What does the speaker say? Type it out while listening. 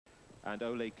and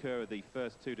Ole Kerr are the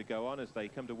first two to go on as they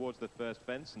come towards the first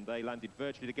fence, and they landed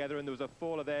virtually together, and there was a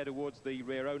faller there towards the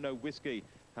rear. Oh No Whiskey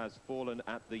has fallen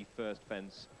at the first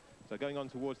fence. So going on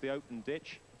towards the open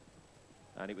ditch,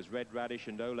 and it was Red Radish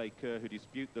and Ole Kerr who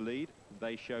dispute the lead.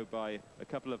 They show by a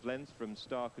couple of lengths from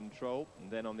Star Control,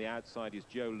 and then on the outside is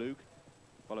Joe Luke,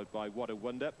 followed by What a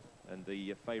Wonder, and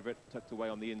the favourite tucked away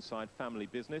on the inside, Family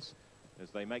Business, as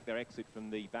they make their exit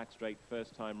from the back straight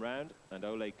first time round. And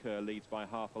Ole Kerr leads by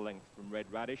half a length from Red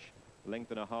Radish, a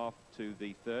length and a half to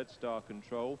the third, Star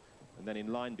Control, and then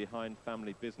in line behind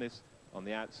Family Business. On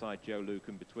the outside, Joe Luke,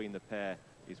 and between the pair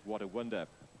is What a Wonder.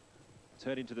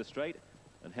 Turn into the straight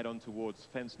and head on towards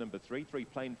fence number 3. 3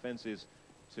 plain fences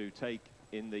to take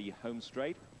in the home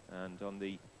straight, and on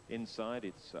the inside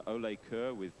it's Ole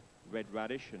Kerr with Red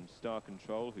Radish and Star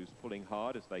Control, who's pulling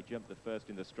hard as they jump the first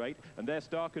in the straight. And their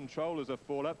Star Control as a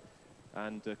fall-up,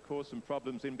 and caused some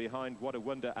problems in behind. What a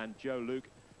Wonder and Joe Luke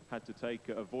had to take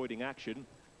avoiding action,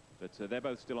 but they're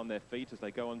both still on their feet as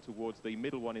they go on towards the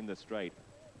middle one in the straight.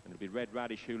 And it'll be Red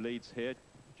Radish who leads here,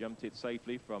 jumped it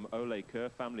safely from Ole Kerr.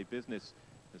 Family Business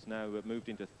has now moved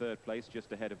into third place,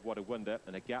 just ahead of What a Wonder,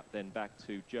 and a gap then back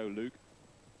to Joe Luke,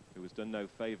 who was done no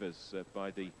favours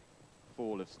by the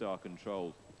fall of Star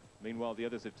Control. Meanwhile, the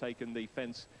others have taken the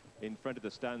fence in front of the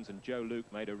stands, and Joe Luke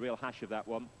made a real hash of that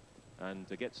one, and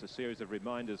gets a series of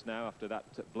reminders now after that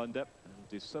blunder,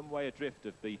 and is some way adrift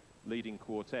of the leading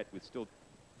quartet with still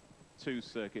 2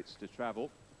 circuits to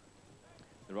travel.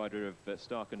 The rider of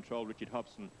Star Control, Richard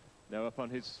Hobson, now up on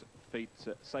his feet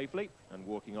safely and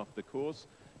walking off the course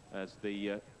as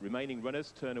the remaining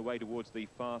runners turn away towards the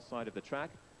far side of the track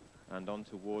and on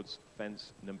towards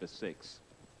fence number 6,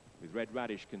 with Red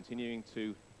Radish continuing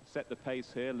to set the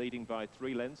pace here, leading by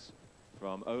 3 lengths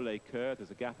from Ole Kerr.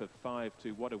 There's a gap of 5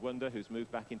 to What a Wonder, who's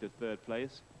moved back into third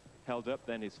place. Held up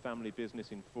then is Family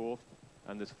Business in 4th,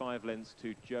 and there's 5 lengths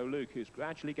to Joe Luke, who's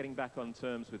gradually getting back on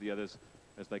terms with the others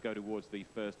as they go towards the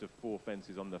first of 4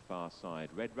 fences on the far side.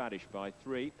 Red Radish by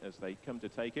 3 as they come to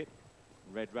take it.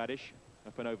 Red Radish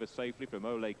up and over safely from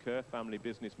Ole Kerr. Family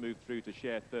Business moved through to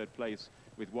share third place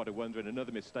with What a Wonder, and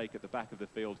another mistake at the back of the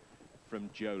field from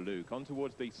Joe Luke. On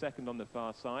towards the second on the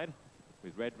far side,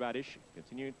 with Red Radish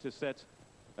continuing to set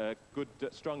a good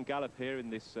strong gallop here in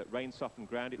this rain-softened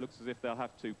ground. It looks as if they'll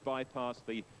have to bypass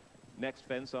the next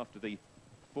fence after the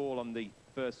fall on the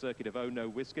first circuit of Oh No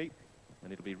Whiskey,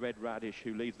 and it'll be Red Radish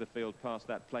who leads the field past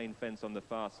that plain fence on the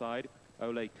far side.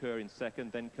 Ole Kerr in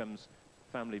second, then comes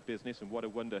Family Business and What a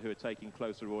Wonder, who are taking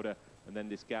closer order, and then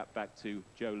this gap back to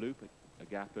Joe Luke, a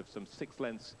gap of some 6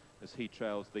 lengths as he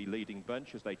trails the leading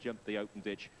bunch as they jump the open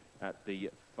ditch at the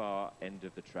far end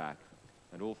of the track.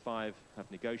 And all 5 have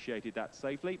negotiated that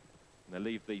safely, and they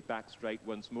leave the back straight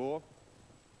once more,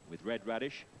 with Red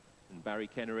Radish and Barry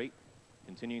Kennery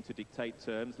continuing to dictate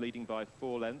terms, leading by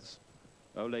 4 lengths.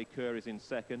 Ole Kerr is in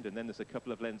second, and then there's a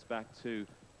couple of lengths back to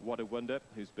What a Wonder,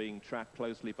 who's being tracked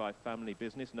closely by Family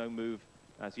Business. No move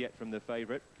as yet from the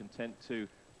favourite, content to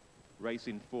race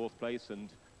in 4th place, and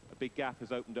a big gap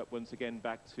has opened up once again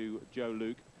back to Joe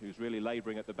Luke, who's really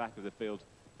labouring at the back of the field,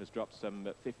 has dropped some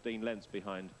 15 lengths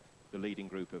behind the leading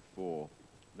group of 4.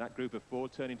 That group of 4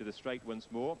 turning to the straight once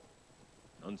more,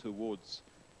 on towards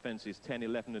fences 10,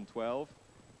 11 and 12,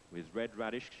 with Red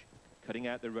Radish cutting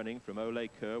out the running from Ole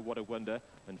Kerr, What a Wonder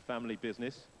and Family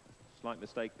Business. Slight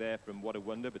mistake there from What a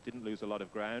Wonder, but didn't lose a lot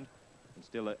of ground, and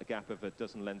still a gap of a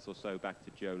dozen lengths or so back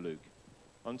to Joe Luke.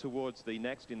 On towards the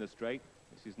next in the straight,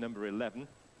 this is number 11.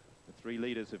 The 3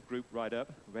 leaders have grouped right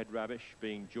up, Red Radish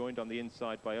being joined on the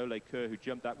inside by Ole Kerr, who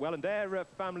jumped that well, and there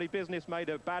Family Business made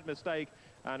a bad mistake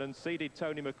and unseated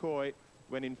Tony McCoy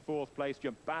when in 4th place,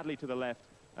 jumped badly to the left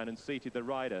and unseated the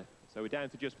rider. So we're down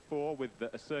to just 4 with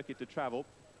a circuit to travel,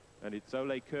 and it's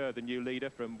Ole Kerr, the new leader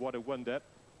from What a Wonder.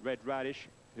 Red Radish,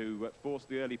 who forced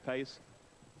the early pace,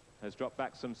 has dropped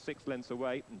back some 6 lengths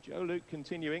away, and Joe Luke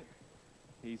continuing.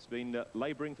 He's been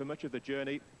labouring for much of the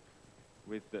journey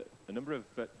with a number of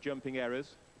jumping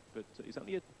errors, but he's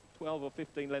only at 12 or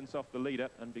 15 lengths off the leader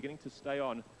and beginning to stay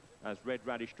on as Red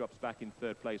Radish drops back in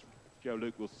 3rd place. Joe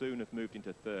Luke will soon have moved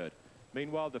into 3rd.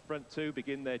 Meanwhile, the front 2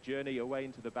 begin their journey away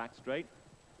into the back straight.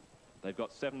 They've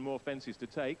got 7 more fences to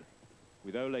take,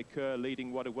 with Ole Kerr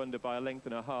leading What a Wonder by a length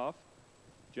and a half.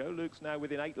 Joe Luke's now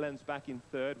within 8 lengths back in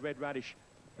 3rd. Red Radish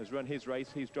has run his race.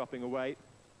 He's dropping away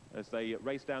as they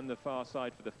race down the far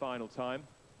side for the final time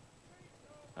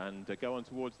and go on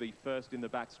towards the first in the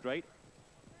back straight.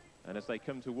 And as they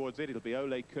come towards it, it'll be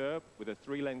Ole Kerr with a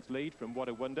 3-length lead from What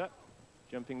a Wonder,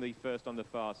 jumping the first on the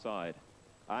far side.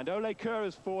 And Ole Kerr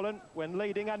has fallen when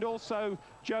leading, and also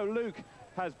Joe Luke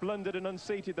has blundered and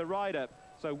unseated the rider.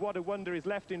 So What a Wonder is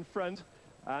left in front,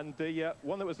 And the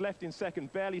one that was left in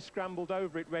second barely scrambled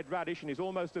over it, Red Radish, and is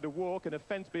almost at a walk, and a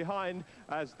fence behind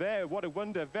as there, What a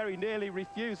Wonder, very nearly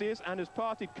refuses and has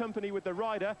parted company with the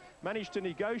rider, managed to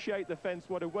negotiate the fence,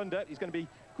 What a Wonder. He's going to be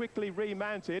quickly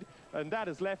remounted, and that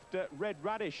has left Red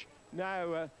Radish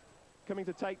now coming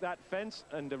to take that fence,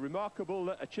 and a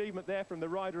remarkable achievement there from the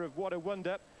rider of What a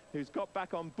Wonder, who's got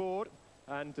back on board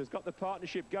and has got the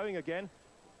partnership going again,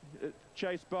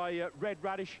 chased by Red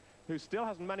Radish, who still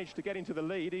hasn't managed to get into the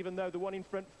lead, even though the one in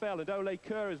front fell, and Ole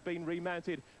Kerr has been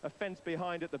remounted a fence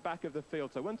behind at the back of the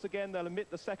field. So once again, they'll omit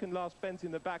the second last fence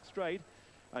in the back straight,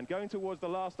 and going towards the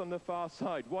last on the far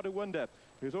side, What a Wonder,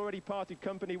 who's already parted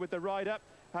company with the rider,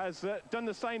 has done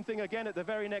the same thing again at the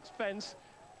very next fence,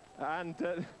 and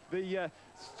the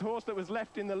horse that was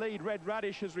left in the lead, Red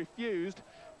Radish, has refused.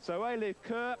 So Ole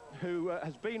Kerr, who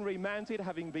has been remounted,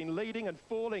 having been leading and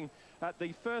falling at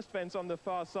the first fence on the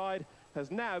far side, has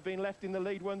now been left in the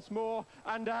lead once more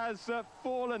and has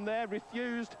fallen there,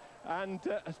 refused, and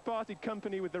has parted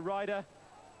company with the rider.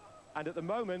 And at the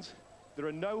moment, there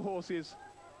are no horses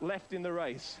left in the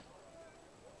race.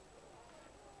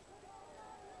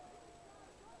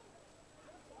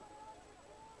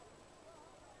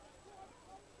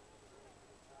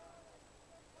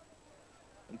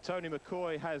 And Tony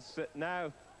McCoy has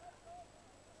now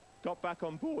got back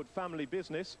on board Family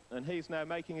Business, and he's now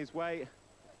making his way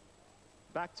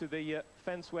back to the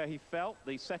fence where he fell,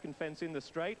 the second fence in the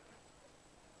straight.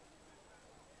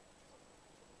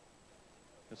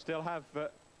 They still have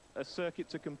a circuit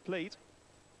to complete.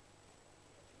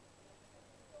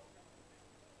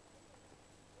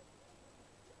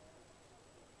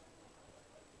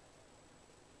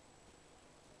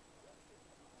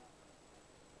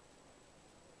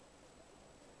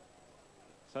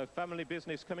 So Family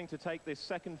Business coming to take this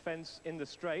second fence in the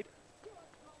straight.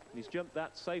 He's jumped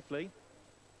that safely.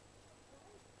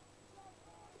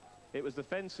 It was the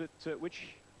fence at which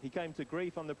he came to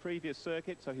grief on the previous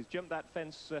circuit, so he's jumped that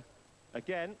fence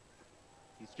again.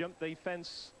 He's jumped the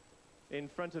fence in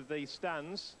front of the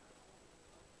stands.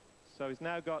 So he's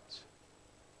now got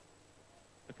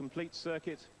a complete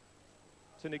circuit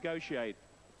to negotiate.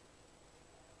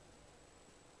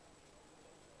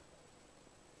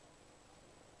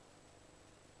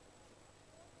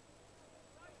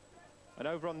 And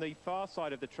over on the far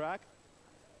side of the track,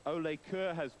 Ole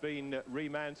Kerr has been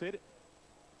remounted.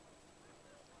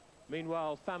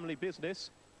 Meanwhile, Family Business,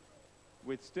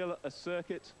 with still a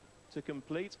circuit to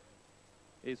complete,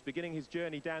 is beginning his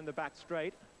journey down the back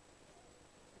straight.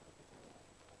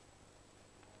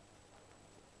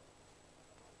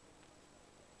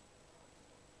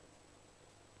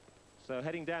 So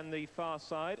heading down the far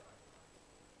side,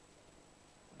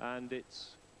 and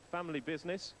it's Family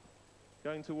Business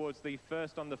going towards the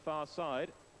first on the far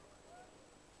side.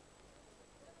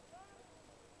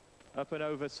 Up and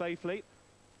over safely.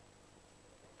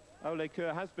 Ole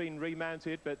Kerr has been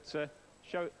remounted, but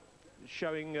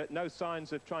showing no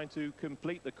signs of trying to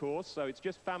complete the course, so it's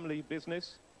just Family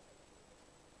Business.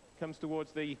 Comes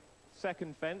towards the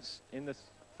second fence in the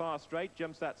far straight,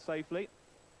 jumps that safely.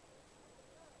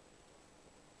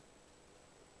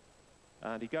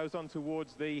 And he goes on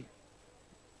towards the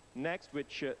next,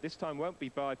 which this time won't be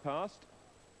bypassed.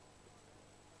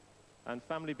 And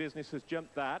Family Business has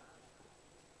jumped that.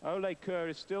 Ole Kerr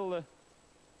is still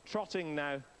trotting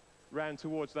now round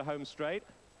towards the home straight.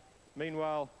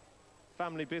 Meanwhile,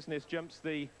 Family Business jumps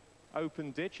the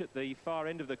open ditch at the far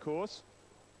end of the course.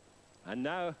 And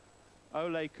now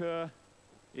Ole Kerr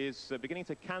is beginning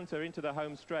to canter into the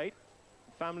home straight.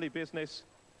 Family Business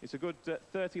is a good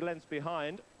 30 lengths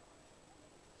behind.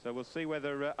 So we'll see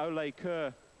whether Ole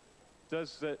Kerr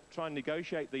does try and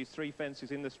negotiate these three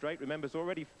fences in the straight. Remember, he's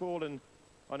already fallen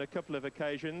on a couple of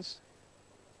occasions.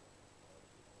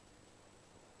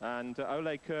 And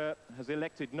Ole Kerr has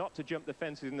elected not to jump the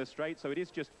fences in the straight, so it is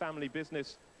just Family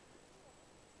Business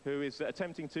who is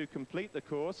attempting to complete the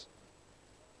course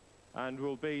and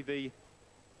will be the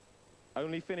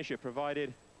only finisher,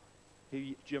 provided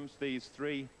he jumps these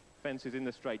three fences in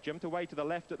the straight. Jumped away to the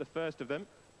left at the first of them.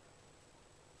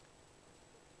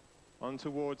 On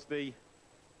towards the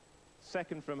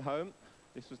second from home.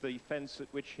 This was the fence at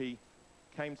which he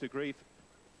came to grief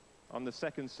on the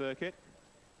second circuit.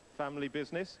 Family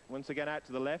Business, once again out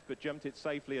to the left, but jumped it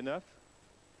safely enough.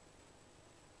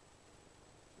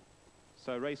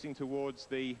 So racing towards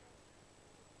the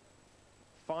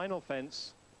final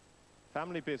fence,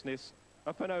 Family Business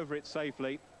up and over it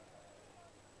safely.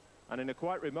 And in a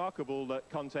quite remarkable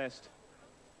contest,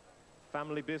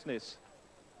 Family Business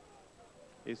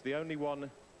is the only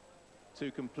one to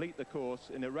complete the course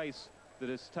in a race that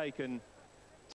has taken